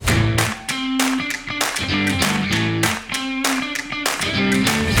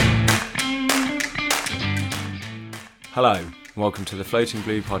Hello, and welcome to the Floating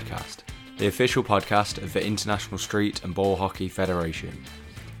Blue podcast, the official podcast of the International Street and Ball Hockey Federation.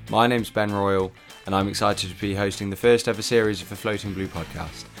 My name's Ben Royal, and I'm excited to be hosting the first ever series of the Floating Blue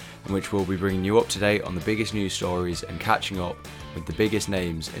podcast, in which we'll be bringing you up to date on the biggest news stories and catching up with the biggest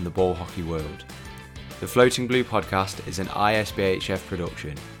names in the ball hockey world. The Floating Blue podcast is an ISBHF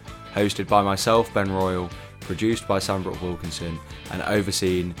production, hosted by myself, Ben Royal, produced by Sam Brooke Wilkinson, and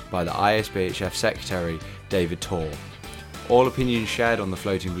overseen by the ISBHF Secretary, David Torr. All opinions shared on the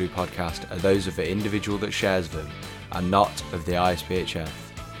Floating Blue podcast are those of the individual that shares them, and not of the ISBHF.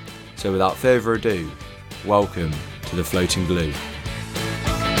 So without further ado, welcome to the Floating Blue.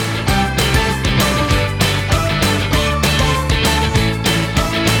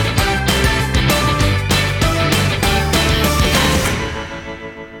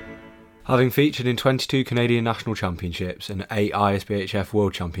 Having featured in 22 Canadian National Championships and 8 ISBHF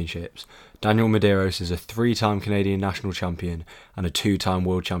World Championships, Daniel Medeiros is a 3-time Canadian National Champion and a 2-time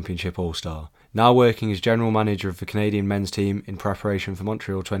World Championship All-Star. Now working as General Manager of the Canadian men's team in preparation for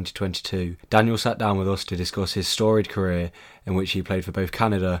Montreal 2022, Daniel sat down with us to discuss his storied career in which he played for both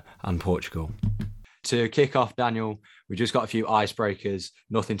Canada and Portugal. To kick off, Daniel, we've just got a few icebreakers,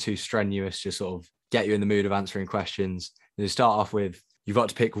 nothing too strenuous, just sort of get you in the mood of answering questions. To start off with, you've got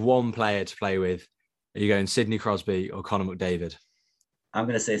to pick one player to play with. Are you going Sidney Crosby or Connor McDavid? I'm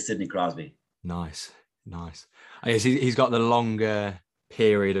going to say Sidney Crosby. Nice. I guess he's got the longer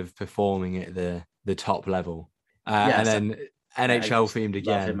period of performing at the top level. Yes, and then NHL themed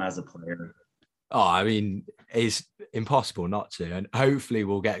again. Love him as a player. Oh, I mean, it's impossible not to. And hopefully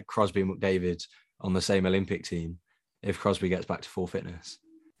we'll get Crosby and McDavid on the same Olympic team if Crosby gets back to full fitness.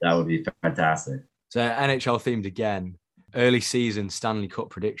 That would be fantastic. So NHL themed again. Early season Stanley Cup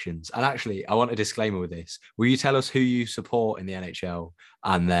predictions. And actually, I want a disclaimer with this. Will you tell us who you support in the NHL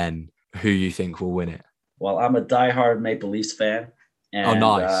and then who you think will win it? Well, I'm a diehard Maple Leafs fan. And,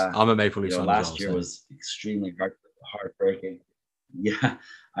 nice. I'm a Maple Leafs fan last as well, year was extremely heartbreaking. Yeah.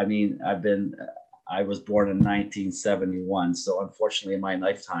 I mean, I was born in 1971. So unfortunately in my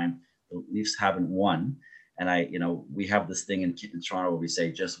lifetime, the Leafs haven't won. And we have this thing in Toronto where we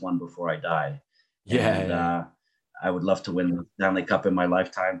say just one before I die. Yeah. And, I would love to win the Stanley Cup in my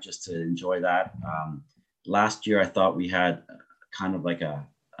lifetime just to enjoy that. Last year, I thought we had kind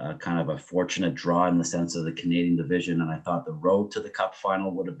of a fortunate draw in the sense of the Canadian division. And I thought the road to the Cup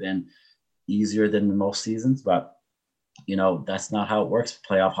final would have been easier than most seasons. But, that's not how it works.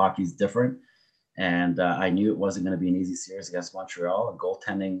 Playoff hockey is different. And I knew it wasn't going to be an easy series against Montreal.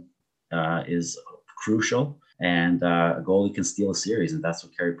 Goaltending is crucial. And a goalie can steal a series. And that's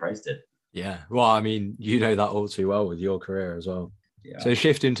what Carey Price did. Yeah, well, I mean, you know that all too well with your career as well. Yeah. So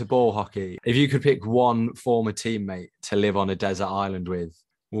shifting to ball hockey, if you could pick one former teammate to live on a desert island with,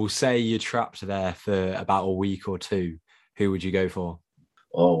 we'll say you're trapped there for about a week or two, who would you go for?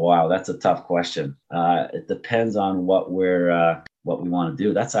 Oh, wow, that's a tough question. It depends on what we want to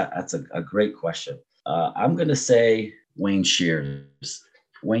do. That's a great question. I'm going to say Wayne Shears.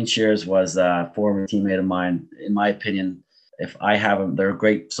 Wayne Shears was a former teammate of mine. In my opinion, if I have them, there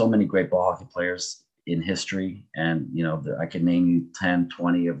are so many great ball hockey players in history. And, I can name you 10,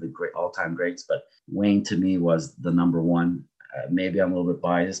 20 of the great all-time greats, but Wayne to me was the number one. Maybe I'm a little bit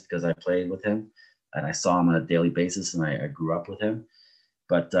biased because I played with him and I saw him on a daily basis and I grew up with him.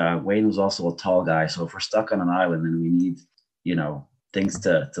 But Wayne was also a tall guy. So if we're stuck on an island and we need, things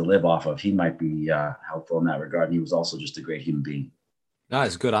to live off of, he might be helpful in that regard. And he was also just a great human being.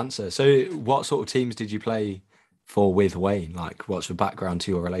 That's a good answer. So what sort of teams did you play for with Wayne? Like, what's the background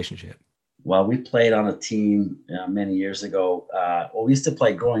to your relationship? Well, we played on a team many years ago. We used to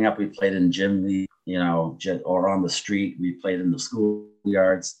play growing up. We played in gym league, or on the street. We played in the school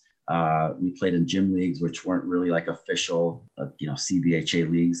yards. We played in gym leagues, which weren't really like official, CBHA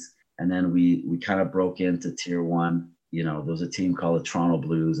leagues. And then we kind of broke into tier one. There was a team called the Toronto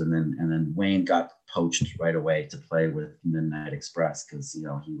Blues, and then Wayne got poached right away to play with Midnight Express because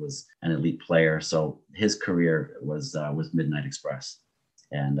he was an elite player. So his career was Midnight Express,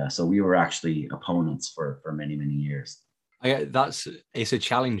 and so we were actually opponents for many years. It's a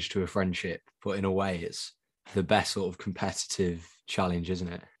challenge to a friendship, but in a way, it's the best sort of competitive challenge, isn't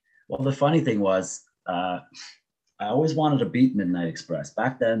it? Well, the funny thing was, I always wanted to beat Midnight Express.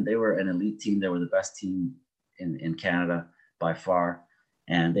 Back then, they were an elite team. They were the best team in Canada by far.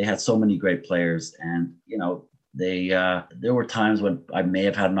 And they had so many great players. And, there were times when I may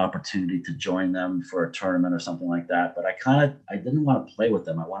have had an opportunity to join them for a tournament or something like that. But I didn't want to play with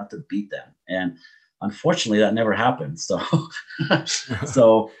them. I wanted to beat them. And unfortunately, that never happened. So,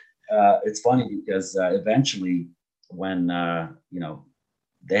 it's funny because eventually when,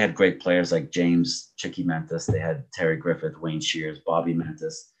 they had great players like James Chicky Mentis. They had Terry Griffith, Wayne Shears, Bobby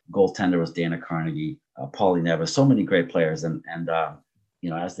Mentis. Goaltender was Dana Carnegie, Paulie Neves. So many great players. And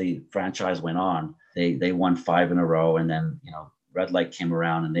as the franchise went on, they won 5 in a row, and then Red Light came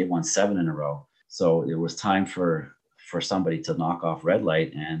around and they won 7 in a row. So it was time for somebody to knock off Red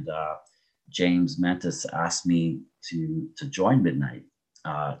Light, and James Mentis asked me to join Midnight.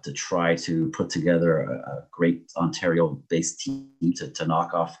 To try to put together a great Ontario-based team to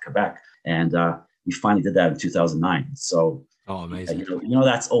knock off Quebec, and we finally did that in 2009. So, amazing!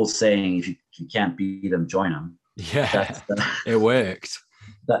 That's old saying: if you can't beat them, join them. Yeah, it worked.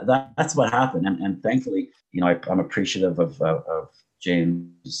 That's what happened, and thankfully, I'm appreciative of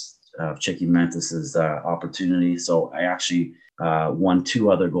James Chicky Mentis's opportunity. So I actually won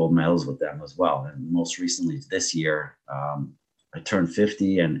 2 other gold medals with them as well, and most recently this year. I turned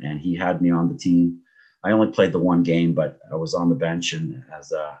 50 and he had me on the team. I only played the 1 game, but I was on the bench and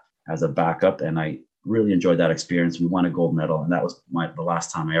as a backup, and I really enjoyed that experience. We won a gold medal, and that was the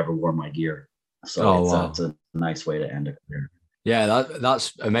last time I ever wore my gear. So it's a nice way to end a career. Yeah,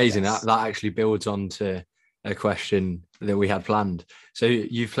 that's amazing. Yes. That actually builds on to a question that we had planned. So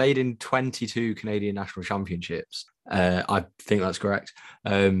you've played in 22 Canadian national championships. I think that's correct.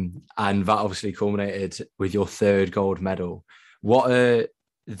 And that obviously culminated with your 3rd gold medal. What are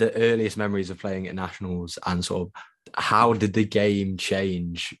the earliest memories of playing at nationals, and sort of how did the game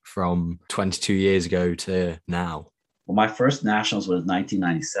change from 22 years ago to now? Well, my first nationals was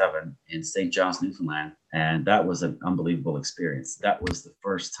 1997 in St. John's, Newfoundland, and that was an unbelievable experience. That was the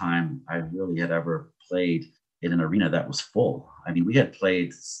first time I really had ever played in an arena that was full. I mean, we had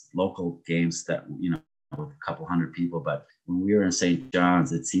played local games that, with a couple hundred people, but when we were in St.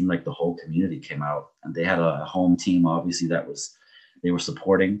 John's, it seemed like the whole community came out, and they had a home team, obviously, they were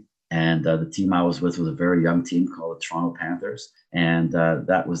supporting. And the team I was with was a very young team called the Toronto Panthers. And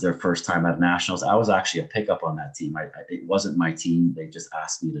that was their first time at nationals. I was actually a pickup on that team. It wasn't my team. They just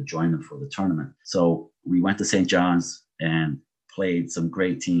asked me to join them for the tournament. So we went to St. John's and played some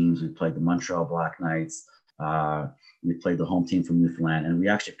great teams. We played the Montreal Black Knights. We played the home team from Newfoundland, and we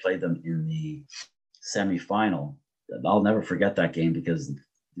actually played them in the semifinal. I'll never forget that game because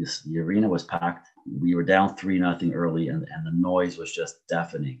the arena was packed. We were down 3-0 early, and the noise was just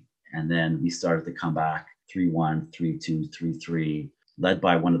deafening. And then we started to come back 3-1, 3-2, 3-3, led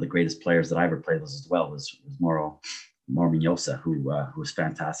by one of the greatest players that I ever played with as well, was Mauro Mignosa, who was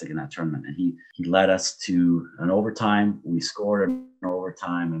fantastic in that tournament. And he led us to an overtime. We scored an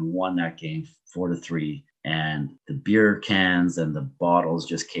overtime and won that game 4-3. And the beer cans and the bottles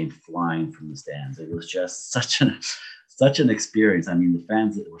just came flying from the stands. It was just such an experience. I mean, the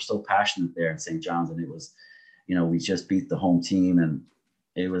fans were so passionate there in St. John's, and it was, we just beat the home team, and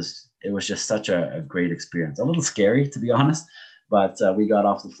it was just such a great experience. A little scary, to be honest, but we got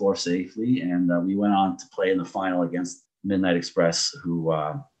off the floor safely, and we went on to play in the final against Midnight Express, who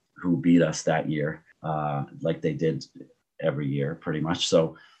beat us that year, like they did every year, pretty much.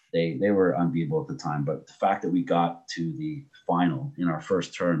 So they were unbeatable at the time. But the fact that we got to the final in our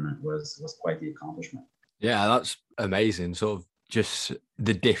first tournament was quite the accomplishment. Yeah, that's amazing. Sort of just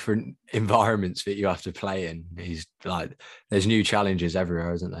the different environments that you have to play in. He's like, there's new challenges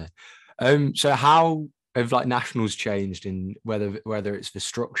everywhere, isn't there? So how have nationals changed in whether it's the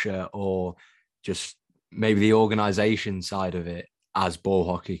structure or just maybe the organization side of it as ball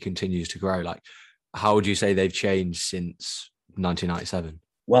hockey continues to grow? Like, how would you say they've changed since 1997?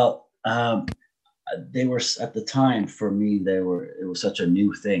 Well, they were, at the time, for me, it was such a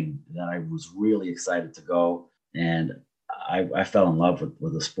new thing that I was really excited to go. And I fell in love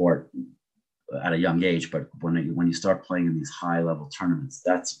with the sport at a young age. But when you start playing in these high level tournaments,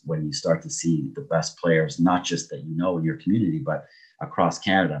 that's when you start to see the best players, not just that in your community, but across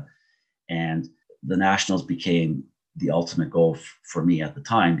Canada. And the nationals became the ultimate goal for me at the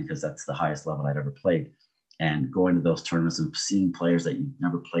time, because that's the highest level I'd ever played. And going to those tournaments and seeing players that you've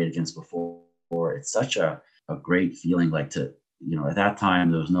never played against before, it's such a great feeling. Like, to, at that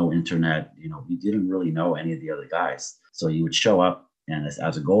time, there was no internet, you didn't really know any of the other guys. So you would show up, and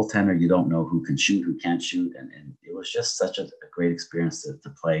as a goaltender, you don't know who can shoot, who can't shoot. And it was just such a great experience to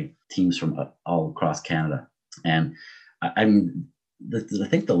play teams from all across Canada. And I mean, I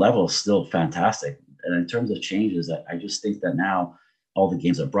think the level is still fantastic. And in terms of changes, I just think that now all the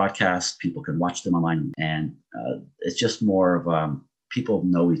games are broadcast, people can watch them online, and it's just more of people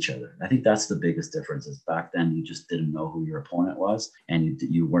know each other. I think that's the biggest difference. Is back then you just didn't know who your opponent was, and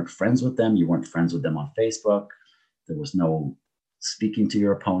you weren't friends with them. You weren't friends with them on Facebook. There was no speaking to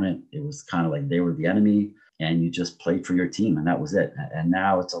your opponent. It was kind of like they were the enemy, and you just played for your team, and that was it. And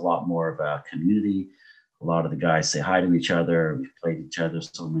now it's a lot more of a community. A lot of the guys say hi to each other. We've played each other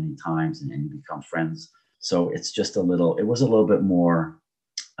so many times, and you become friends. So it was a little bit more,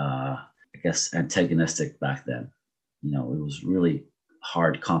 I guess, antagonistic back then. You know, it was really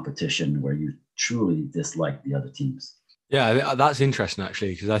hard competition where you truly disliked the other teams. Yeah, that's interesting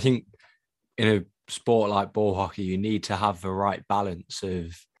actually, because I think in a sport like ball hockey, you need to have the right balance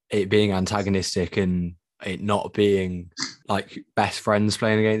of it being antagonistic and it not being like best friends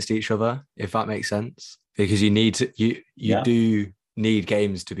playing against each other, if that makes sense. Because you do need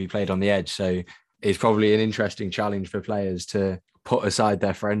games to be played on the edge. So it's probably an interesting challenge for players to put aside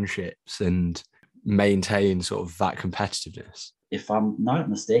their friendships and maintain sort of that competitiveness. If I'm not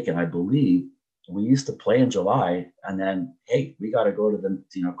mistaken, I believe we used to play in July, and then, hey, we got to go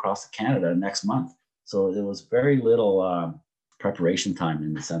to across Canada next month. So there was very little preparation time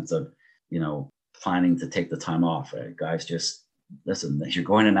in the sense of, planning to take the time off. Right? Guys, just listen. If you're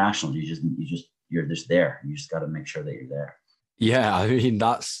going to nationals, you're just there. You just got to make sure that you're there. Yeah, I mean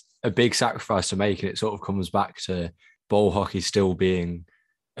that's a big sacrifice to make, and it sort of comes back to ball hockey still being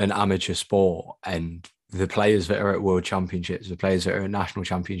an amateur sport, and the players that are at world championships, the players that are at national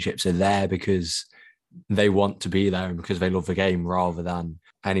championships are there because they want to be there and because they love the game rather than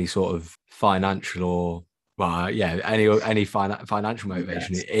any sort of financial or, any financial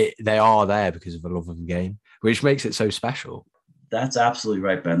motivation. Yes. They are there because of the love of the game, which makes it so special. That's absolutely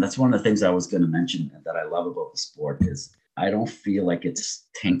right, Ben. That's one of the things I was going to mention that I love about the sport is I don't feel like it's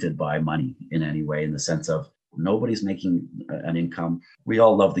tainted by money in any way, in the sense of nobody's making an income. We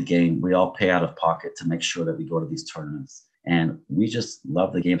all love the game. We all pay out of pocket to make sure that we go to these tournaments. And we just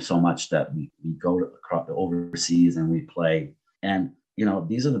love the game so much that we go across overseas and we play. And,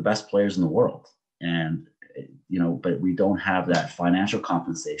 these are the best players in the world. And, but we don't have that financial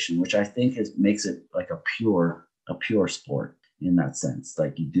compensation, which I think makes it like a pure sport in that sense.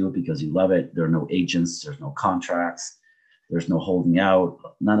 Like you do it because you love it. There are no agents. There's no contracts. There's no holding out.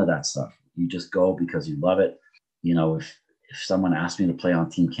 None of that stuff. You just go because you love it. If someone asked me to play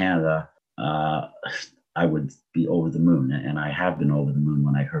on Team Canada, I would be over the moon. And I have been over the moon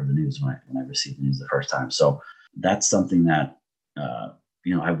when I heard the news, when I received the news the first time. So that's something that,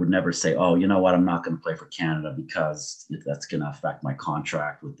 I would never say, oh, you know what, I'm not going to play for Canada because that's going to affect my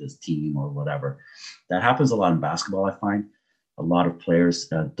contract with this team or whatever. That happens a lot in basketball, I find. A lot of players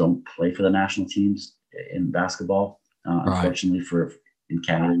don't play for the national teams in basketball, unfortunately, in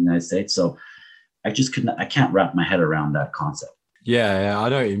Canada and the United States. So I can't wrap my head around that concept. Yeah, I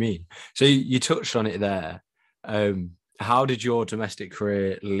know what you mean. So you touched on it there. How did your domestic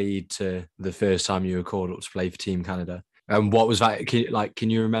career lead to the first time you were called up to play for Team Canada? And what was that? Can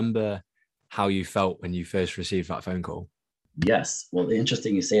you remember how you felt when you first received that phone call? Yes. Well,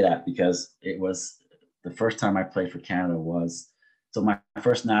 interesting you say that, because it was the first time I played for Canada so my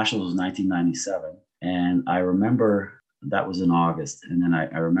first national was 1997. And I remember that was in August. And then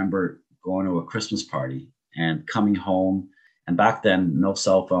I remember going to a Christmas party and coming home. And back then, no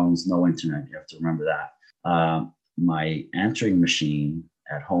cell phones, no internet. You have to remember that. My answering machine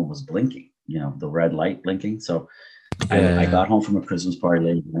at home was blinking, the red light blinking. So I got home from a Christmas party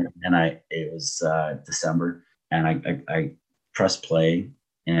late night, and it was December, and I pressed play,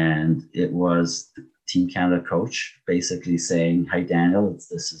 and it was the Team Canada coach basically saying, "Hi, Daniel,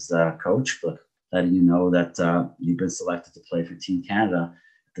 this is coach, letting you know that you've been selected to play for Team Canada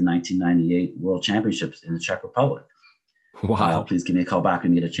at the 1998 World Championships in the Czech Republic. Wow. Please give me a call back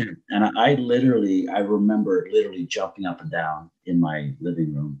when you get a chance." And I remember literally jumping up and down in my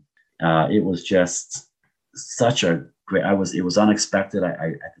living room. It was just such a great, it was unexpected. I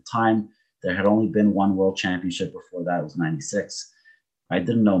at the time, there had only been one World Championship before that. It was 96. I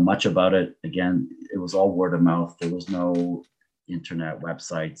didn't know much about it. Again, it was all word of mouth. There was no internet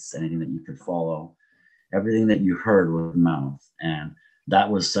websites, anything that you could follow. Everything that you heard was mouth. And that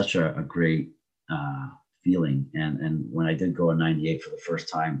was such a great feeling. And when I did go in 98 for the first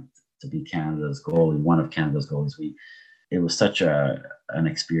time to be Canada's goalie, one of Canada's goalies, it was such an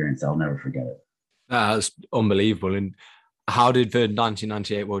experience. I'll never forget it. That's unbelievable. And how did the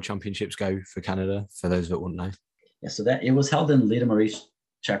 1998 World Championships go for Canada, for those that wouldn't know? Yeah, so that it was held in Medeiros,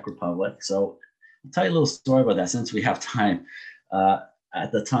 Czech Republic. So I'll tell you a little story about that since we have time.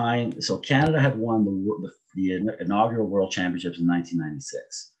 At the time, so Canada had won the inaugural World Championships in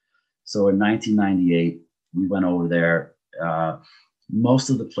 1996. So in 1998, we went over there. Most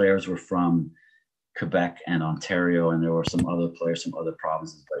of the players were from Quebec and Ontario, and there were some other players from other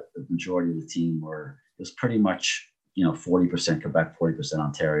provinces, but the majority of the team it was pretty much, 40% Quebec, 40%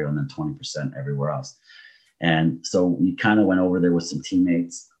 Ontario, and then 20% everywhere else. And so we kind of went over there with some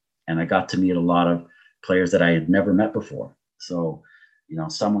teammates, and I got to meet a lot of players that I had never met before. So,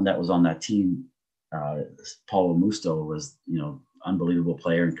 someone that was on that team Paulo Musto was, unbelievable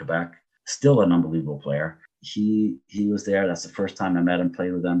player in Quebec, still an unbelievable player. He was there. That's the first time I met him,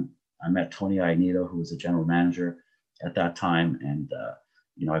 played with him. I met Tony Iannido, who was the general manager at that time. And,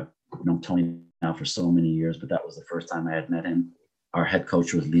 I've known Tony now for so many years, but that was the first time I had met him. Our head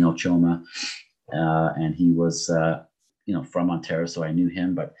coach was Lino Choma, and he was, from Ontario, so I knew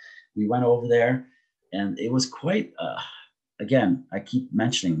him. But we went over there, and it was quite, again, I keep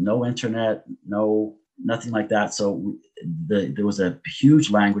mentioning no internet, nothing like that. So there was a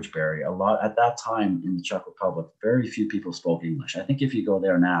huge language barrier. At that time in the Czech Republic, very few people spoke English. I think if you go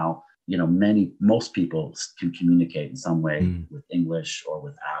there now, most people can communicate in some way with English or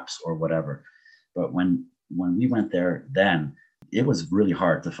with apps or whatever. But when we went there, then it was really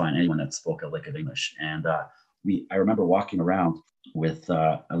hard to find anyone that spoke a lick of English. And I remember walking around with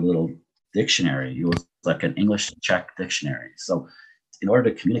a little dictionary. It was like an English Czech dictionary. So in order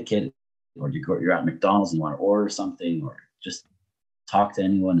to communicate, or you're at McDonald's and you want to order something or just talk to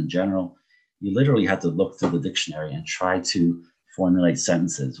anyone in general, you literally had to look through the dictionary and try to formulate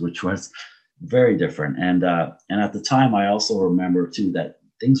sentences, which was very different. And at the time, I also remember too that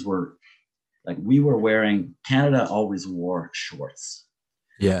things were like, we were wearing, Canada always wore shorts.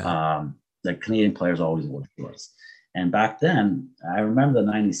 Yeah. Like Canadian players always wore shorts. And back then, I remember the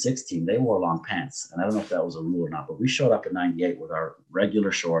 96 team, they wore long pants. And I don't know if that was a rule or not, but we showed up in 98 with our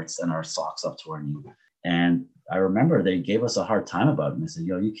regular shorts and our socks up to our knee. And I remember they gave us a hard time about it. And they said,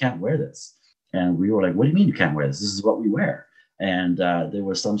 you can't wear this. And we were like, what do you mean you can't wear this? This is what we wear. And there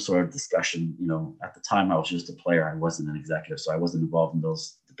was some sort of discussion. At the time I was just a player. I wasn't an executive, so I wasn't involved in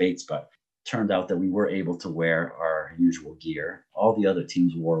those debates. But it turned out that we were able to wear our usual gear. All the other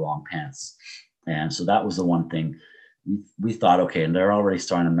teams wore long pants. And so that was the one thing we thought, okay, and they're already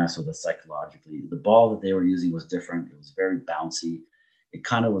starting to mess with us psychologically. The ball that they were using was different. It was very bouncy. It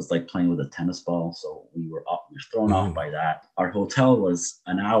kind of was like playing with a tennis ball. So we were thrown off by that. Our hotel was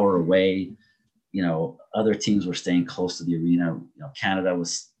an hour away. Other teams were staying close to the arena. Canada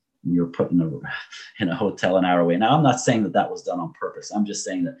we were put in a hotel an hour away. Now, I'm not saying that was done on purpose. I'm just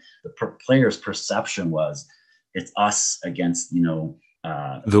saying that the players' perception was it's us against,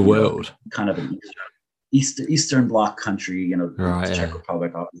 the world, kind of an Eastern Bloc country, right, the Czech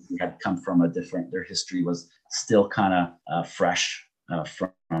Republic obviously had come from their history was still kind of fresh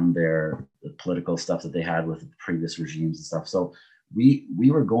from the political stuff that they had with the previous regimes and stuff. So we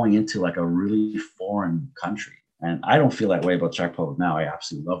were going into like a really foreign country. And I don't feel that way about Czech Republic now. I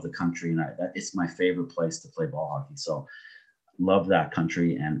absolutely love the country, and it's my favorite place to play ball hockey. So love that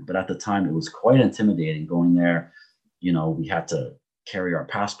country. But at the time it was quite intimidating going there. We had to carry our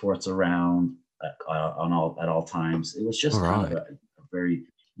passports around at all times. It was just kind of a very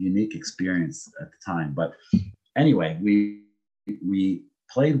unique experience at the time. But anyway, we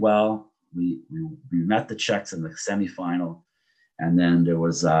played well. We met the Czechs in the semifinal, and then there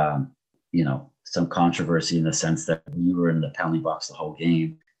was some controversy in the sense that we were in the penalty box the whole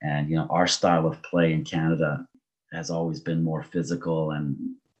game, and our style of play in Canada has always been more physical, and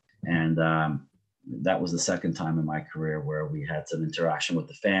that was the second time in my career where we had some interaction with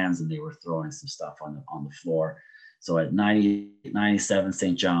the fans and they were throwing some stuff on the floor. So at 97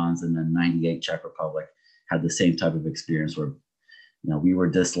 St. John's and then 98 Czech Republic had the same type of experience where, we were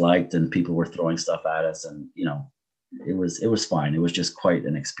disliked and people were throwing stuff at us, and, it was fine. It was just quite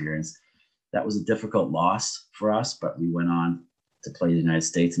an experience. That was a difficult loss for us, but we went on to play the United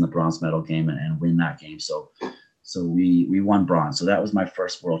States in the bronze medal game and win that game. So we won bronze. So that was my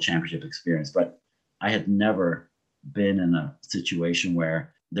first World Championship experience. But I had never been in a situation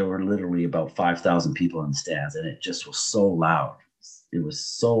where there were literally about 5,000 people in the stands, and it just was so loud. It was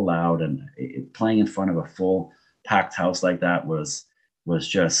so loud, and playing in front of a full packed house like that was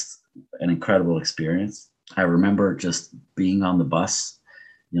just an incredible experience. I remember just being on the bus.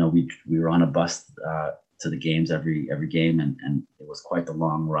 We were on a bus to the games every game, and it was quite the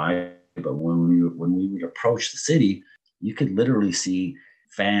long ride. But when we would approach the city, you could literally see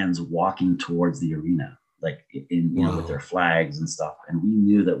fans walking towards the arena, like with their flags and stuff. And we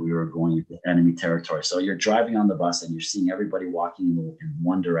knew that we were going into enemy territory. So you're driving on the bus and you're seeing everybody walking in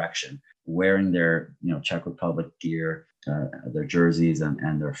one direction, wearing their Czech Republic gear, their jerseys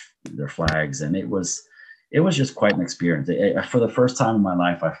and their flags. And it was just quite an experience. For the first time in my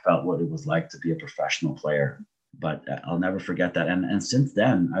life, I felt what it was like to be a professional player. But I'll never forget that. And since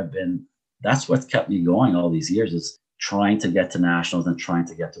then, that's what's kept me going all these years, is trying to get to nationals and trying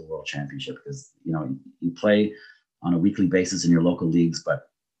to get to World Championship, because you play on a weekly basis in your local leagues, but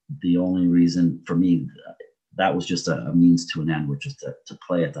the only reason for me, that was just a means to an end, which is to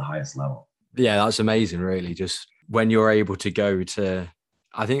play at the highest level. Yeah, that's amazing, really. Just when you're able to go to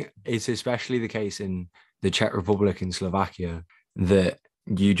I think it's especially the case in the Czech Republic and Slovakia that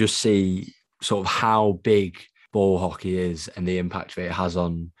you just see sort of how big ball hockey is and the impact that it has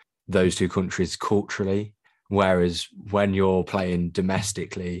on those two countries culturally. Whereas when you're playing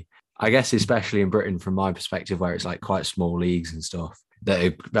domestically, I guess especially in Britain, from my perspective, where it's like quite small leagues and stuff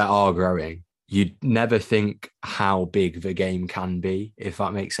that are growing, you'd never think how big the game can be, if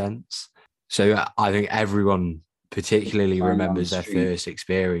that makes sense. So I think everyone particularly Playing on the remembers their street. first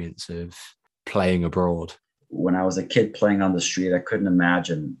experience of playing abroad. When I was a kid playing on the street, I couldn't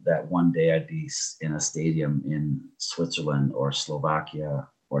imagine that one day I'd be in a stadium in Switzerland or Slovakia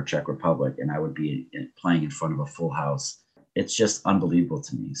or Czech Republic, and I would be playing in front of a full house. It's just unbelievable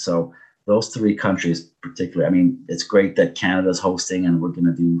to me. So those three countries particularly, I mean, it's great that Canada's hosting and we're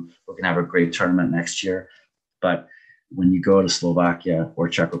going to have a great tournament next year. But when you go to Slovakia or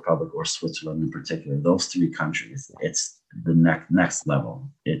Czech Republic or Switzerland in particular, those three countries, it's the next level.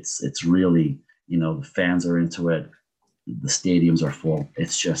 It's really, the fans are into it. The stadiums are full.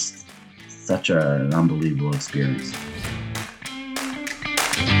 It's just such an unbelievable experience.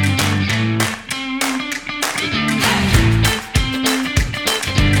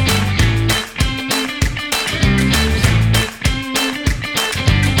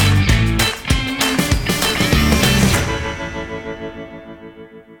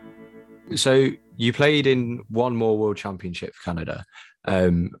 So you played in one more World Championship for Canada.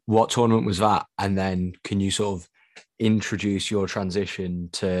 What tournament was that? And then can you sort of introduce your transition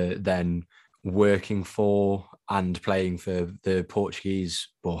to then working for and playing for the Portuguese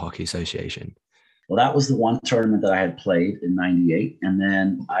Ball Hockey Association? Well, that was the one tournament that I had played in '98, and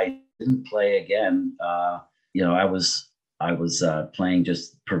then I didn't play again. I was playing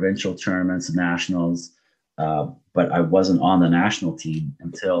just provincial tournaments, nationals, but I wasn't on the national team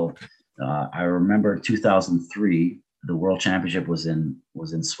until I remember 2003. The World Championship was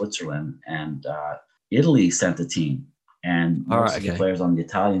in Switzerland, and Italy sent a team, and most of the players on the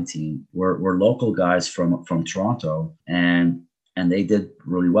Italian team were local guys from Toronto, and they did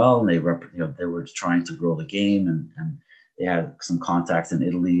really well. And they were trying to grow the game, and they had some contacts in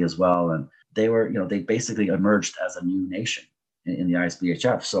Italy as well, and they basically emerged as a new nation in the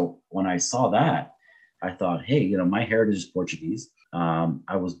ISBHF. So when I saw that, I thought, hey, my heritage is Portuguese.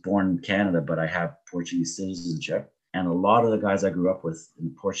 I was born in Canada, but I have Portuguese citizenship. And a lot of the guys I grew up with in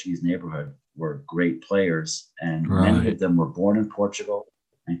the Portuguese neighborhood were great players. And many of them were born in Portugal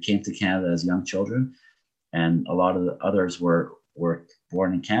and came to Canada as young children. And a lot of the others were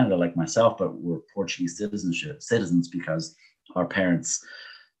born in Canada like myself, but were Portuguese citizens because our parents,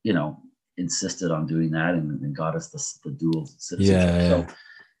 insisted on doing that and got us the dual citizenship. Yeah. So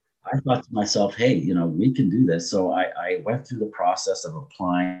I thought to myself, hey, we can do this. So I went through the process of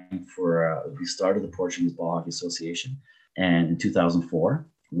applying for, we started the Portuguese Ball Hockey Association and in 2004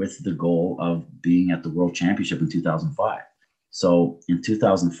 with the goal of being at the World Championship in 2005. So in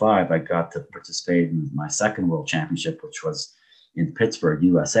 2005, I got to participate in my second World Championship, which was in Pittsburgh,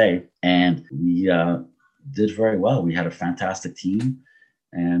 USA. And we did very well. We had a fantastic team.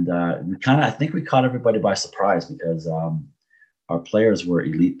 And I think we caught everybody by surprise because our players were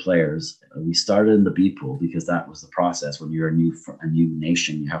elite players. We started in the B pool because that was the process. When you're a new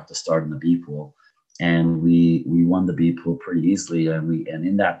nation, you have to start in the B pool, and we won the B pool pretty easily. And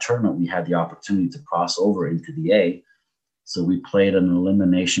in that tournament, we had the opportunity to cross over into the A. So we played an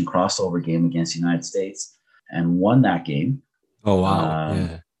elimination crossover game against the United States and won that game. Oh wow!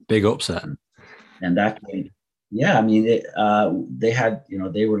 Yeah, big upset. And that game. Yeah, I mean, they had,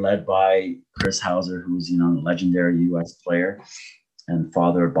 they were led by Chris Hauser, who's, a legendary U.S. player, and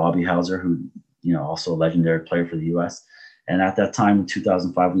father of Bobby Hauser, who, also a legendary player for the U.S. And at that time in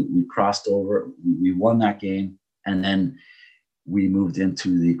 2005, we crossed over, we won that game, and then we moved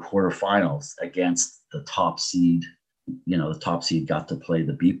into the quarterfinals against the top seed. The top seed got to play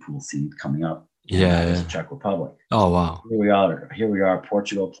the B pool seed coming up. Yeah. Czech Republic. Oh wow! Here we are,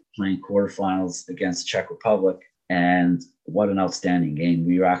 Portugal playing quarterfinals against Czech Republic, and what an outstanding game!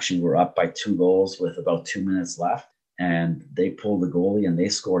 We were up by 2 goals with about 2 minutes left, and they pulled the goalie and they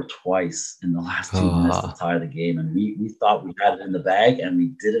scored twice in the last 2 minutes to tie the game. And we thought we had it in the bag, and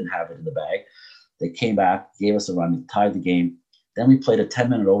we didn't have it in the bag. They came back, gave us a run, tied the game. Then we played a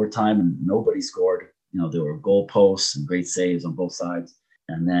 10-minute overtime, and nobody scored. There were goal posts and great saves on both sides.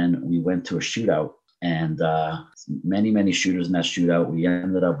 And then we went to a shootout, and many shooters in that shootout. We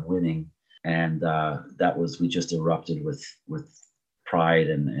ended up winning, and we just erupted with pride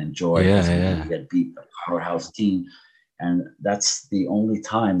and joy. Yeah. We had beat a powerhouse team, and that's the only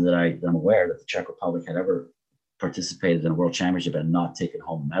time that I'm aware that the Czech Republic had ever participated in a World Championship and not taken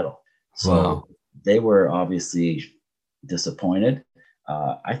home a medal. So They were obviously disappointed.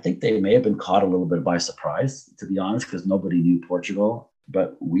 I think they may have been caught a little bit by surprise, to be honest, because nobody knew Portugal.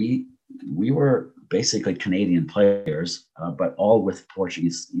 But we were basically Canadian players, but all with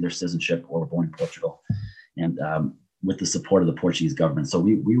Portuguese either citizenship or were born in Portugal, and with the support of the Portuguese government. So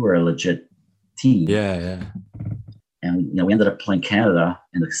we were a legit team. Yeah. And we ended up playing Canada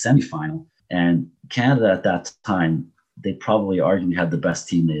in the semifinal. And Canada at that time, they probably arguably had the best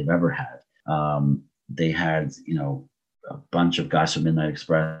team they've ever had. They had, a bunch of guys from Midnight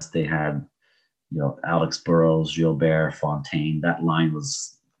Express. They had, Alex Burrows, Gilbert, Fontaine. That line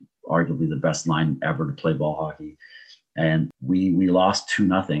was arguably the best line ever to play ball hockey. And we lost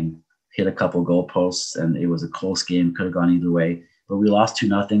 2-0, hit a couple goalposts, and it was a close game. Could have gone either way. But we lost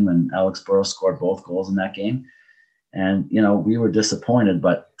 2-0 when Alex Burrows scored both goals in that game. And, we were disappointed.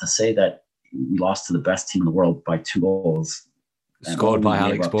 But to say that we lost to the best team in the world by 2 goals. Scored by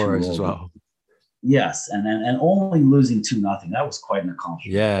Alex Burrows as well. Yes, and only losing 2-0, that was quite an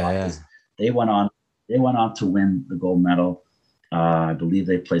accomplishment. Yeah. They went on to win the gold medal. I believe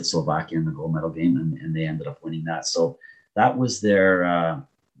they played Slovakia in the gold medal game, and they ended up winning that. So that was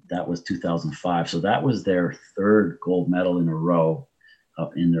that was 2005. So that was their 3rd gold medal in a row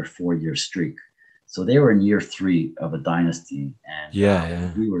in their 4-year streak. So they were in year 3 of a dynasty,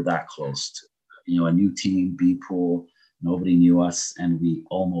 and we were that close to, a new team, B pool. Nobody knew us, and we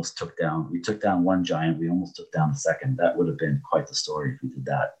took down one giant. We almost took down the second. That would have been quite the story if we did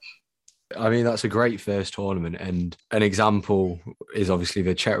that. I mean, that's a great first tournament. And an example is obviously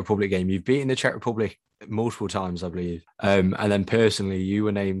the Czech Republic game. You've beaten the Czech Republic multiple times, I believe. And then personally, you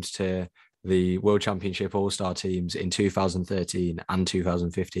were named to the World Championship All-Star teams in 2013 and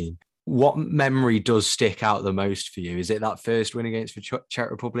 2015. What memory does stick out the most for you? Is it that first win against the Czech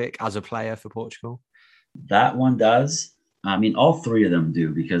Republic as a player for Portugal? That one does. I mean, all 3 of them do,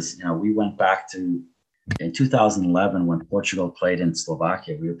 because, we went back to in 2011 when Portugal played in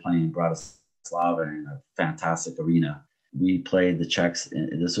Slovakia. We were playing in Bratislava in a fantastic arena. We played the Czechs.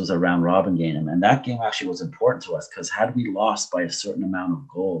 This was a round robin game. And that game actually was important to us because had we lost by a certain amount of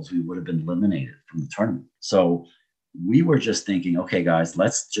goals, we would have been eliminated from the tournament. So we were just thinking, okay, guys,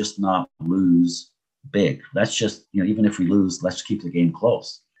 let's just not lose big. Let's just, even if we lose, let's keep the game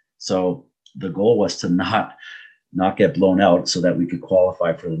close. So the goal was to not get blown out so that we could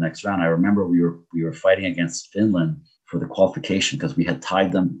qualify for the next round. I remember we were fighting against Finland for the qualification because we had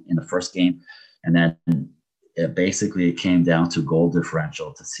tied them in the first game. And then it came down to goal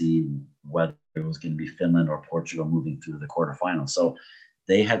differential to see whether it was going to be Finland or Portugal moving through the quarterfinals. So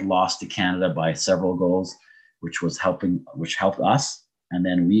they had lost to Canada by several goals, which helped us. And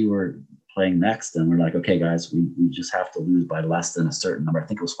then we were playing next, and we're like, okay, guys, we just have to lose by less than a certain number. I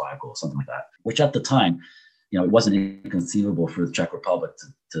think it was 5 goals, something like that, which at the time, it wasn't inconceivable for the Czech Republic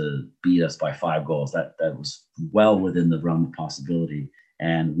to beat us by 5 goals. That was well within the realm of possibility.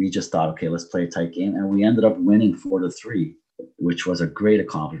 And we just thought, okay, let's play a tight game. And we ended up winning 4-3, which was a great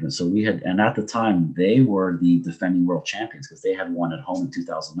accomplishment. So and at the time, they were the defending world champions because they had won at home in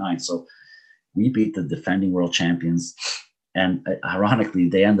 2009. So we beat the defending world champions. And ironically,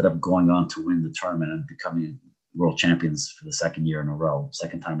 they ended up going on to win the tournament and becoming world champions for the second time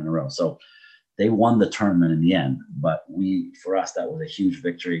in a row. So they won the tournament in the end. But for us, that was a huge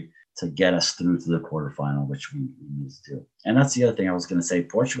victory to get us through to the quarterfinal, which we needed to do. And that's the other thing I was going to say.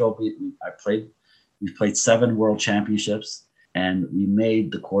 Portugal, we played 7 world championships, and we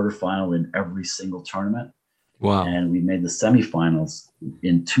made the quarterfinal in every single tournament. Wow. And we made the semifinals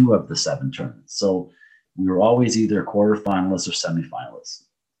in 2 of the 7 tournaments. So we were always either quarterfinalists or semifinalists.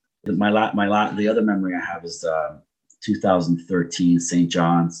 The other memory I have is 2013 St.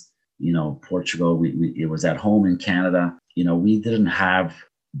 John's, Portugal. It was at home in Canada. We didn't have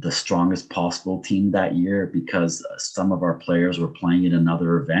the strongest possible team that year because some of our players were playing in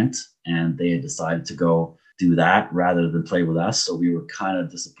another event and they had decided to go do that rather than play with us. So we were kind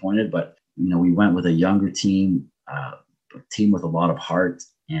of disappointed, but we went with a younger team, a team with a lot of heart,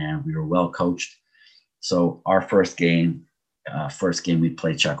 and we were well coached. So our first game we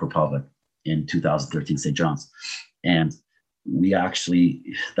played Czech Republic in 2013 St. John's, and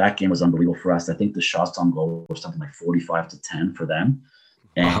that game was unbelievable for us. I think the shots on goal were something like 45-10 for them,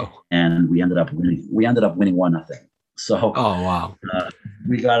 and we ended up winning. We ended up winning 1-0. So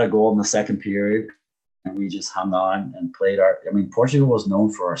we got a goal in the second period, and we just hung on and played Portugal was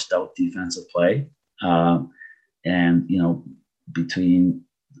known for our stout defensive play, and between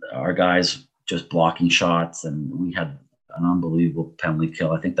our guys just blocking shots, and we had an unbelievable penalty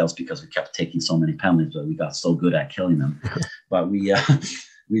kill. I think that was because we kept taking so many penalties, but we got so good at killing them. But we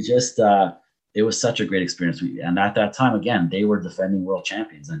just it was such a great experience. And at that time, again, they were defending world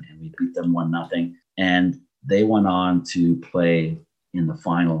champions, and we beat them 1-0. And they went on to play in the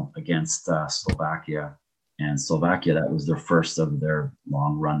final against Slovakia. And Slovakia, that was their first of their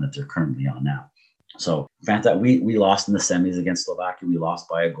long run that they're currently on now. So we lost in the semis against Slovakia. We lost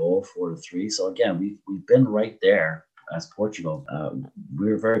by a goal, 4-3. So again, we've been right there as Portugal.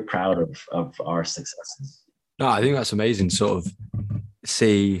 We're very proud of our successes. No, I think that's amazing. Sort of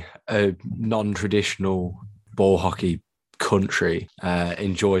see a non-traditional ball hockey country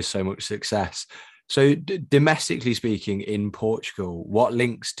enjoy so much success. So domestically speaking, in Portugal, what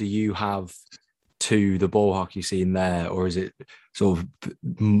links do you have to the ball hockey scene there, or is it sort of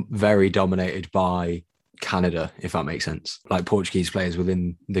very dominated by Canada, if that makes sense, like Portuguese players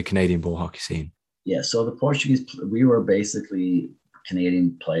within the Canadian ball hockey scene? Yeah, so the Portuguese, we were basically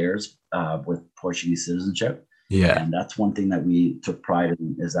Canadian players with Portuguese citizenship. Yeah. And that's one thing that we took pride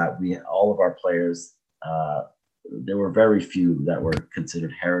in, is that all of our players, there were very few that were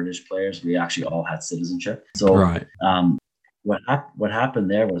considered heritage players. We actually all had citizenship. So right. What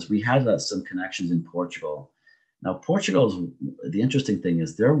happened there was we had some connections in Portugal. Now, the interesting thing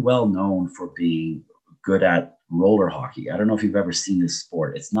is they're well known for being good at roller hockey. I don't know if you've ever seen this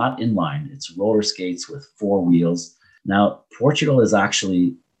sport. It's not inline. It's roller skates with 4 wheels. Now, Portugal is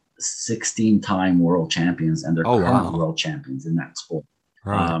actually 16-time world champions, and they're current world champions in that sport.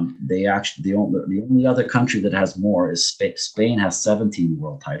 Right. They actually the only other country that has more is Spain. Spain has 17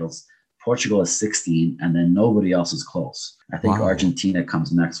 world titles. Portugal has 16, and then nobody else is close. I think Argentina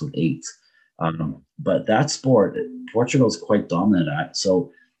comes next with 8. But that sport, Portugal is quite dominant at.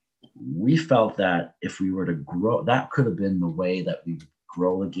 So we felt that if we were to grow, that could have been the way that we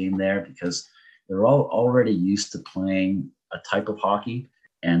grow the game there, because they're all already used to playing a type of hockey,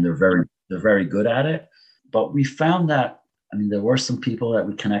 and they're very good at it. But we found that, there were some people that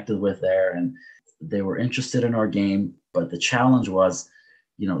we connected with there, and they were interested in our game. But the challenge was,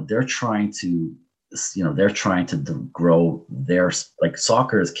 they're trying to grow their, like,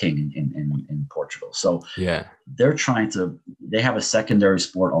 soccer is king in Portugal. So yeah, they have a secondary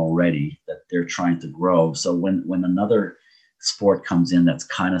sport already that they're trying to grow. So when another sport comes in that's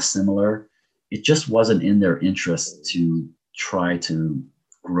kind of similar, it just wasn't in their interest to try to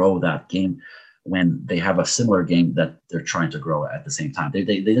grow that game when they have a similar game that they're trying to grow at the same time. They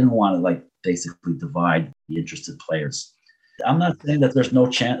didn't want to, like, basically divide the interested players. I'm not saying that there's no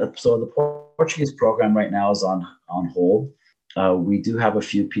chance. So the Portuguese program right now is on hold. We do have a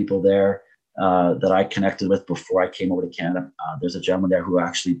few people there that I connected with before I came over to Canada. There's a gentleman there who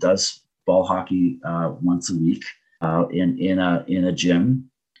actually does ball hockey once a week in a gym,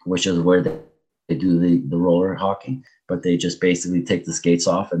 which is where they do the roller hockey, but they just basically take the skates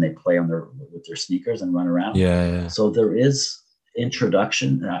off and they play with their sneakers and run around. Yeah. So there is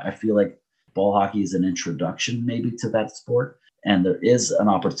introduction. I feel like ball hockey is an introduction maybe to that sport, and there is an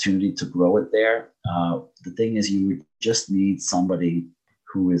opportunity to grow it there. The thing is, you just need somebody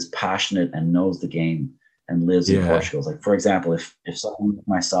who is passionate and knows the game and lives in Portugal. Like, for example, if someone like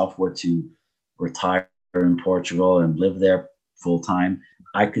myself were to retire in Portugal and live there full time,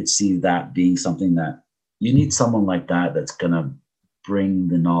 I could see that being something that you need someone like that that's going to bring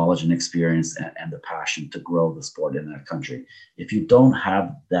the knowledge and experience and the passion to grow the sport in that country. If you don't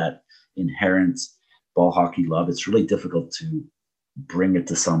have that inherent ball hockey love, it's really difficult to bring it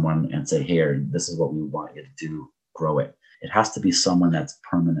to someone and say, here, this is what we want you to do, grow it. It has to be someone that's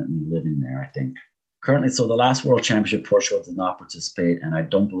permanently living there, I think. Currently, so the last World Championship, Portugal did not participate, and I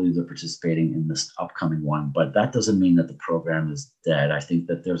don't believe they're participating in this upcoming one, but that doesn't mean that the program is dead. I think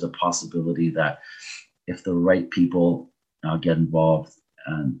that there's a possibility that if the right people get involved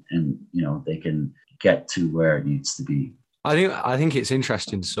and they can get to where it needs to be. I think it's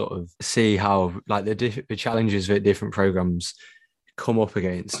interesting to sort of see how, like, the challenges that different programs come up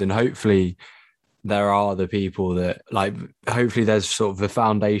against, and hopefully there are the people that, like, hopefully there's sort of the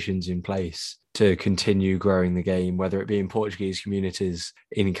foundations in place to continue growing the game, whether it be in Portuguese communities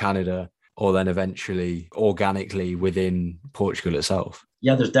in Canada or then eventually organically within Portugal itself.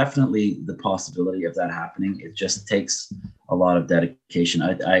 Yeah, there's definitely the possibility of that happening. It just takes a lot of dedication.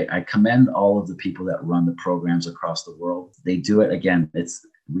 I commend all of the people that run the programs across the world. They do it. Again, this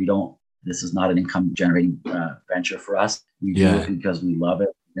is not an income generating venture for us. We do it because we love it,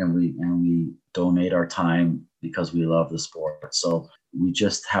 and we donate our time because we love the sport. So we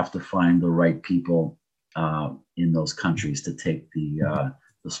just have to find the right people in those countries to take the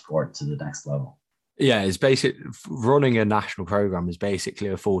sport to the next level. Yeah, it's running a national program is basically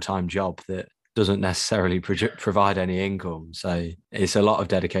a full-time job that doesn't necessarily provide any income. So it's a lot of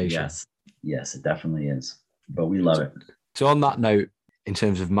dedication. Yes, it definitely is. But we love it. So on that note, in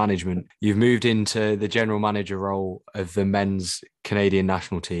terms of management, you've moved into the general manager role of the men's Canadian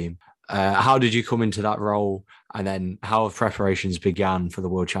national team. How did you come into that role? And then how have preparations began for the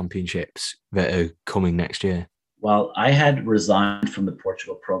World Championships that are coming next year? Well, I had resigned from the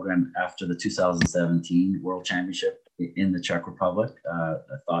Portugal program after the 2017 World Championship in the Czech Republic. I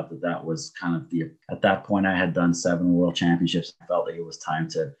thought that was kind of at that point I had done 7 World Championships. I felt like it was time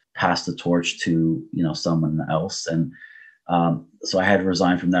to pass the torch to, someone else. And so I had to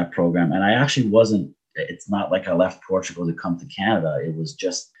resign from that program. And I actually it's not like I left Portugal to come to Canada. It was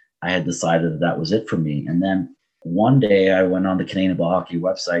just, I had decided that was it for me. And then one day I went on the Canadian Ball Hockey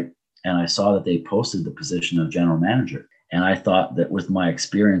website and I saw that they posted the position of general manager. And I thought that with my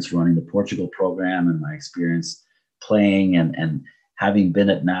experience running the Portugal program and my experience playing and having been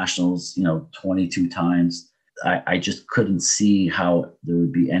at nationals, 22 times, I just couldn't see how there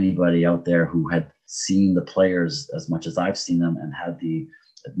would be anybody out there who had seen the players as much as I've seen them and had the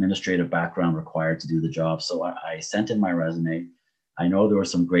administrative background required to do the job. So I sent in my resume. I know there were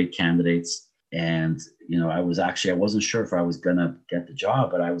some great candidates. And, I wasn't sure if I was going to get the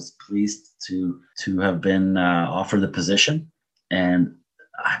job, but I was pleased to have been offered the position, and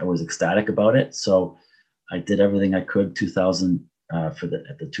I was ecstatic about it. So I did everything I could at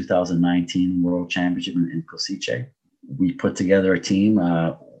the 2019 World Championship in Košice. We put together a team.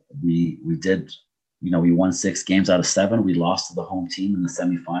 We did, we won 6 games out of 7. We lost to the home team in the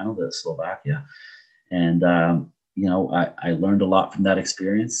semifinal, to Slovakia. And, I learned a lot from that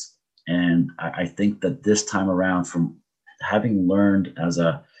experience. And I think that this time around, from having learned as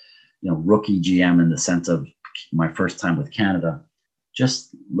a rookie GM in the sense of my first time with Canada,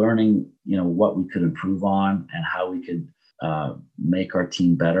 just learning what we could improve on and how we could make our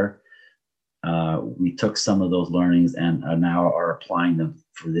team better. We took some of those learnings and now are applying them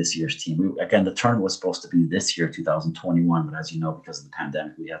for this year's team. Again, the tournament was supposed to be this year, 2021, but as you know, because of the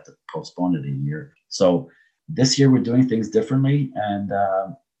pandemic, we have to postpone it a year. So this year we're doing things differently, and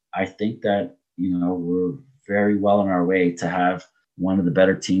I think that, we're very well on our way to have one of the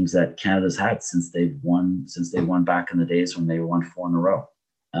better teams that Canada's had since they won back in the days when they won 4 in a row.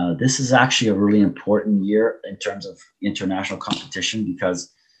 This is actually a really important year in terms of international competition because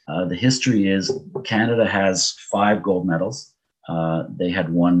the history is Canada has 5 gold medals. They had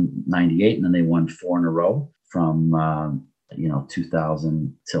won 98 and then they won 4 in a row from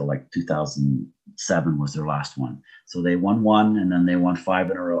 2000 till like 2007 was their last one. So they won 1 and then they won 5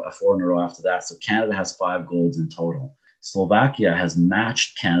 in a row, 4 in a row after that. So Canada has 5 golds in total. Slovakia has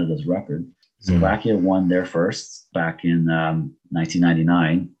matched Canada's record. Slovakia won their first back in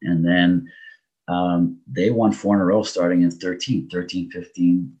 1999. And then they won 4 in a row starting in 13,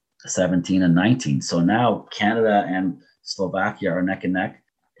 15, 17, and 19. So now Canada and Slovakia are neck and neck.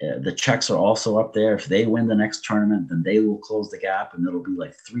 The Czechs are also up there. If they win the next tournament, then they will close the gap, and it'll be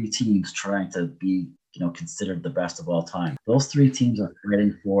like 3 teams trying to be, considered the best of all time. Those 3 teams are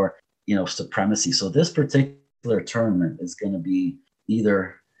fighting for, supremacy. So this particular tournament is going to be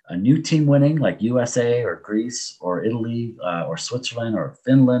either a new team winning, like USA or Greece or Italy or Switzerland or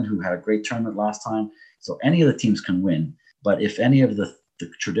Finland, who had a great tournament last time. So any of the teams can win. But if any of the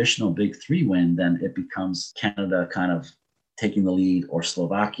traditional big 3 win, then it becomes Canada kind of taking the lead, or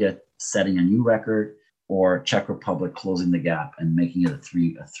Slovakia setting a new record, or Czech Republic closing the gap and making it a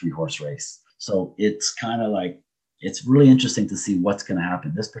 3-horse race. So it's kind of like, it's really interesting to see what's going to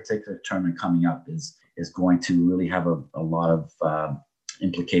happen. This particular tournament coming up is going to really have a lot of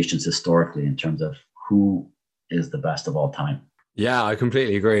implications historically in terms of who is the best of all time. Yeah, I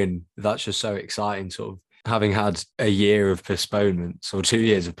completely agree. And that's just so exciting, sort of having had a year of postponements, or 2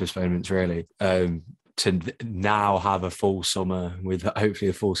 years of postponements really, to now have a full summer with hopefully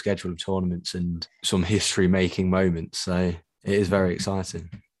a full schedule of tournaments and some history-making moments. So it is very exciting.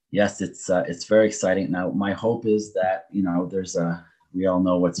 Yes, it's very exciting. Now, my hope is that, we all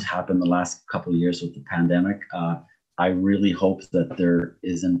know what's happened the last couple of years with the pandemic. I really hope that there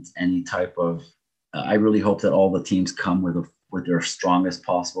isn't any type of, I really hope that all the teams come with their strongest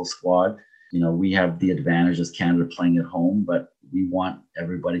possible squad. We have the advantage as Canada playing at home, but we want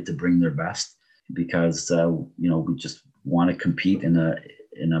everybody to bring their best because, we just want to compete in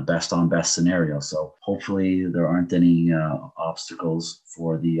a best on best scenario. So hopefully there aren't any obstacles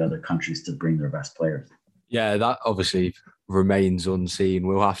for the other countries to bring their best players. Yeah, that obviously remains unseen.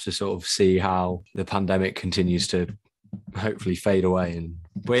 We'll have to sort of see how the pandemic continues to hopefully fade away.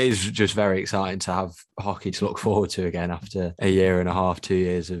 But it is just very exciting to have hockey to look forward to again after a year and a half, 2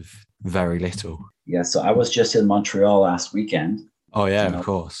 years of very little. Yeah, so I was just in Montreal last weekend. Oh yeah, of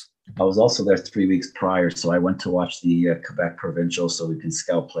course. I was also there 3 weeks prior, so I went to watch the Quebec Provincial so we can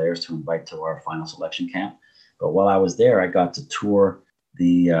scout players to invite to our final selection camp. But while I was there, I got to tour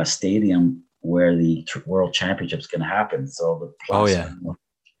the stadium where the World Championship is going to happen. So the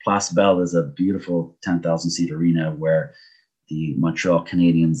Place Bell is a beautiful 10,000 seat arena where the Montreal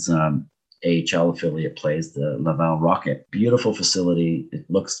Canadiens AHL affiliate plays, the Laval Rocket. Beautiful facility. It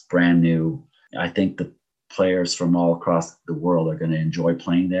looks brand new. I think the players from all across the world are going to enjoy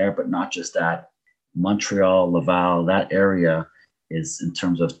playing there, but not just that. Montreal, Laval, that area is, in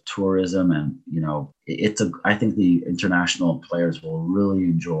terms of tourism, and I think the international players will really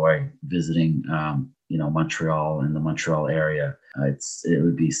enjoy visiting Montreal and the Montreal area. It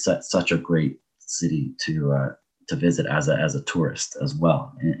would be such a great city to visit as a tourist as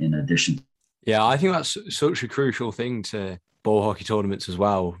well, in addition. Yeah, I think that's such a crucial thing to ball hockey tournaments as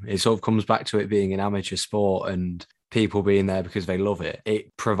well. It sort of comes back to it being an amateur sport and people being there because they love it.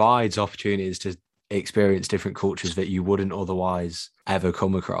 It provides opportunities to experience different cultures that you wouldn't otherwise ever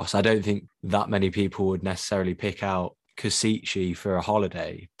come across. I don't think that many people would necessarily pick out Kosice for a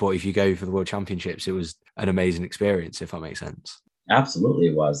holiday, but if you go for the World Championships, it was an amazing experience, if that makes sense. Absolutely,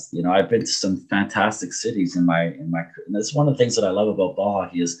 it was. I've been to some fantastic cities in my, and that's one of the things that I love about ball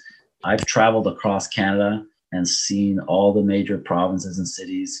hockey is I've traveled across Canada and seen all the major provinces and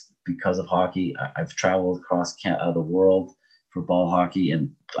cities because of hockey. I've traveled across the world for ball hockey,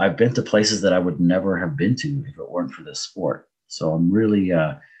 and I've been to places that I would never have been to if it weren't for this sport. So I'm really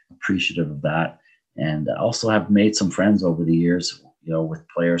appreciative of that. And I also have made some friends over the years, with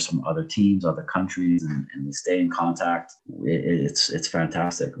players from other teams, other countries, and we stay in contact. It's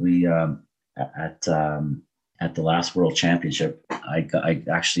fantastic. We at the last World Championship, I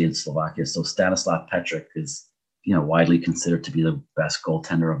actually in Slovakia. So Stanislav Petric is widely considered to be the best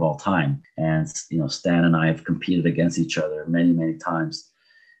goaltender of all time, and Stan and I have competed against each other many times.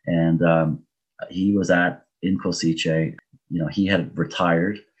 And he was in Kosice. He had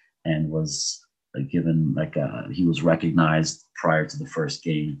retired and was given he was recognized prior to the first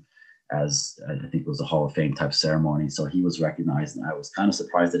game as, I think it was a Hall of Fame type ceremony. So he was recognized, and I was kind of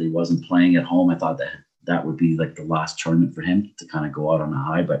surprised that he wasn't playing at home. I thought that would be like the last tournament for him to kind of go out on a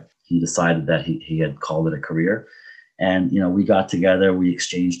high, but he decided that he had called it a career. And, we got together, we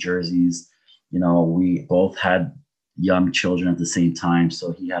exchanged jerseys. We both had young children at the same time.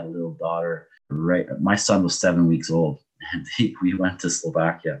 So he had a little daughter, right? My son was 7 weeks old, and we went to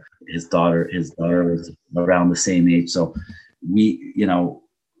Slovakia. His daughter was around the same age. So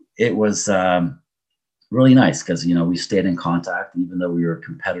it was really nice because, we stayed in contact, even though we were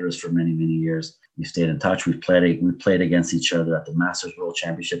competitors for many years. We stayed in touch. We played against each other at the Masters World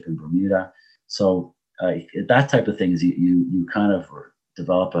Championship in Bermuda. So that type of things, you kind of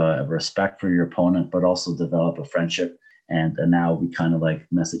develop a respect for your opponent, but also develop a friendship. And now we kind of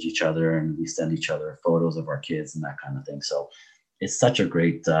message each other, and we send each other photos of our kids and that kind of thing. So it's such a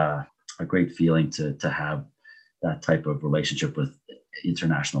great feeling to have that type of relationship with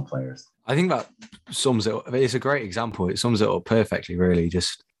international players. I think that sums it up. It's a great example. It sums it up perfectly, really.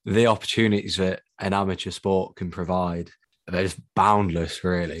 Just the opportunities that an amateur sport can provide, they're just boundless,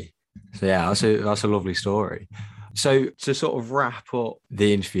 really. So yeah, that's a lovely story. So to sort of wrap up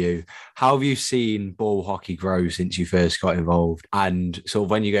the interview, how have you seen ball hockey grow since you first got involved? And sort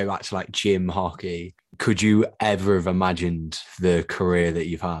of when you go back to gym hockey, could you ever have imagined the career that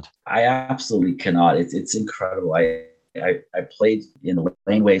you've had? I absolutely cannot. It's incredible. I played in the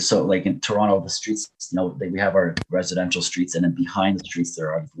laneways. So in Toronto, the streets, we have our residential streets, and then behind the streets,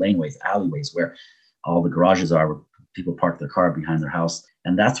 there are laneways, alleyways where all the garages are, where people park their car behind their house.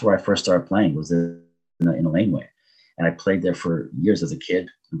 And that's where I first started playing, was in a laneway. And I played there for years as a kid.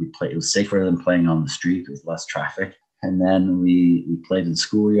 It was safer than playing on the street with less traffic. And then we played in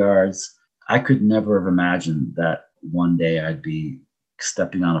schoolyards. I could never have imagined that one day I'd be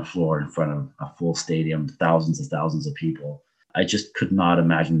stepping on a floor in front of a full stadium, thousands and thousands of people. I just could not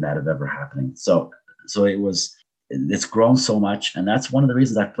imagine that ever happening. So it's grown so much. And that's one of the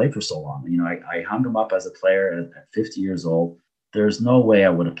reasons I've played for so long. I hung them up as a player at 50 years old. There's no way I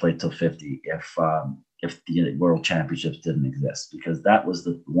would have played till 50 if the World Championships didn't exist, because that was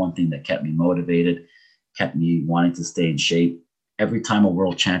the one thing that kept me motivated, kept me wanting to stay in shape. Every time a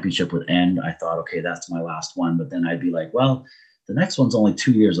World Championship would end, I thought, okay, that's my last one. But then I'd be like, well, the next one's only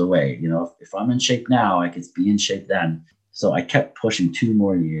 2 years away. If I'm in shape now, I could be in shape then. So I kept pushing 2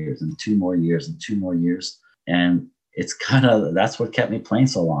 more years and 2 more years and 2 more years. And it's that's what kept me playing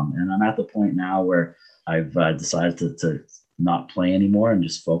so long. And I'm at the point now where I've decided to not play anymore and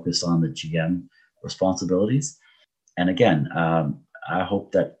just focus on the GM responsibilities. And again, I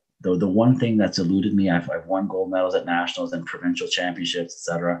hope that the one thing that's eluded me, I've won gold medals at nationals and provincial championships,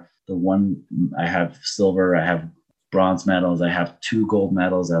 etc. I have silver, I have bronze medals, I have 2 gold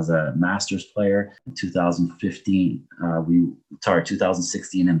medals as a Masters player in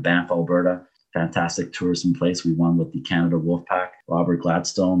 2016 in Banff, Alberta. fantastic tourism place. We won with the Canada Wolfpack. Robert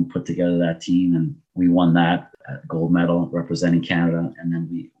Gladstone put together that team, and we won that gold medal representing Canada. And then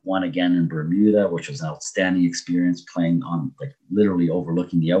we won again in Bermuda, which was an outstanding experience, playing on like literally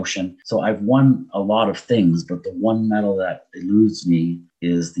overlooking the ocean. So I've won a lot of things, but the one medal that eludes me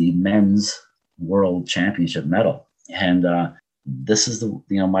is the men's world championship medal. And this is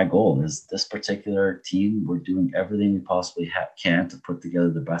my goal is this particular team. We're doing everything we possibly can to put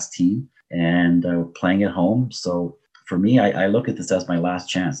together the best team, and playing at home. So for me, I look at this as my last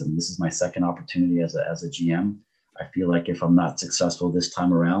chance. I mean, this is my second opportunity as a GM. I feel like if I'm not successful this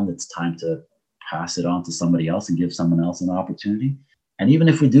time around, it's time to pass it on to somebody else and give someone else an opportunity. And even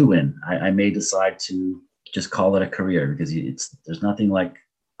if we do win, I may decide to just call it a career, because there's nothing like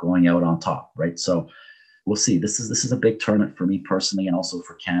going out on top, right? So we'll see. This is a big tournament for me personally, and also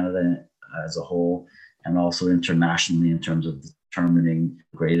for Canada as a whole, and also internationally in terms of determining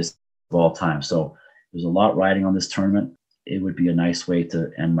the greatest of all time. So there's a lot riding on this tournament. It would be a nice way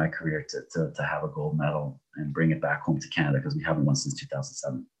to end my career to have a gold medal and bring it back home to Canada, because we haven't won since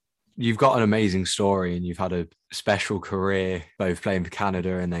 2007. You've got an amazing story, and you've had a special career, both playing for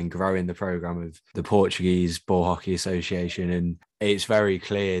Canada and then growing the program of the Portuguese Ball Hockey Association. And it's very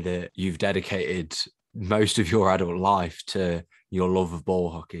clear that you've dedicated most of your adult life to your love of ball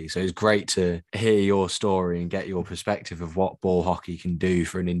hockey. So it's great to hear your story and get your perspective of what ball hockey can do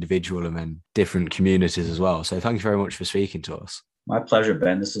for an individual and then different communities as well. So thank you very much for speaking to us. My pleasure,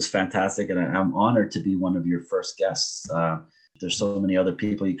 Ben. This was fantastic, and I'm honored to be one of your first guests. There's so many other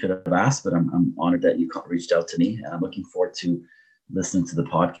people you could have asked, but I'm honored that you reached out to me, and I'm looking forward to listening to the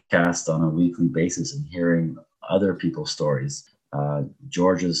podcast on a weekly basis and hearing other people's stories.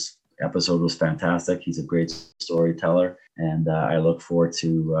 George's episode was fantastic. He's a great storyteller, and I look forward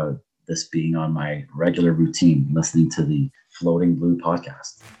to this being on my regular routine, listening to the Floating Blue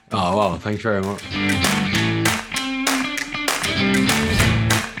podcast. Oh, well, thank you very much.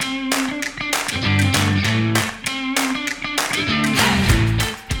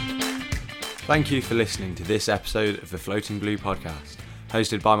 Thank you for listening to this episode of the Floating Blue podcast,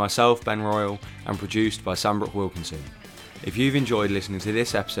 hosted by myself, Ben Royal, and produced by Sam Brooke Wilkinson. If you've enjoyed listening to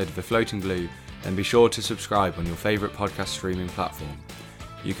this episode of The Floating Blue, then be sure to subscribe on your favourite podcast streaming platform.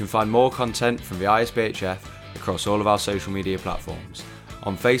 You can find more content from the ISBHF across all of our social media platforms.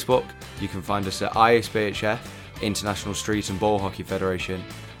 On Facebook, you can find us at ISBHF, International Street and Ball Hockey Federation,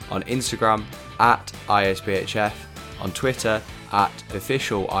 on Instagram at ISBHF, on Twitter at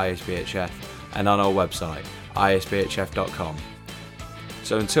official ISBHF, and on our website, isbhf.com.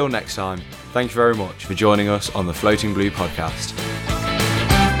 So until next time, thank you very much for joining us on the Floating Blue podcast.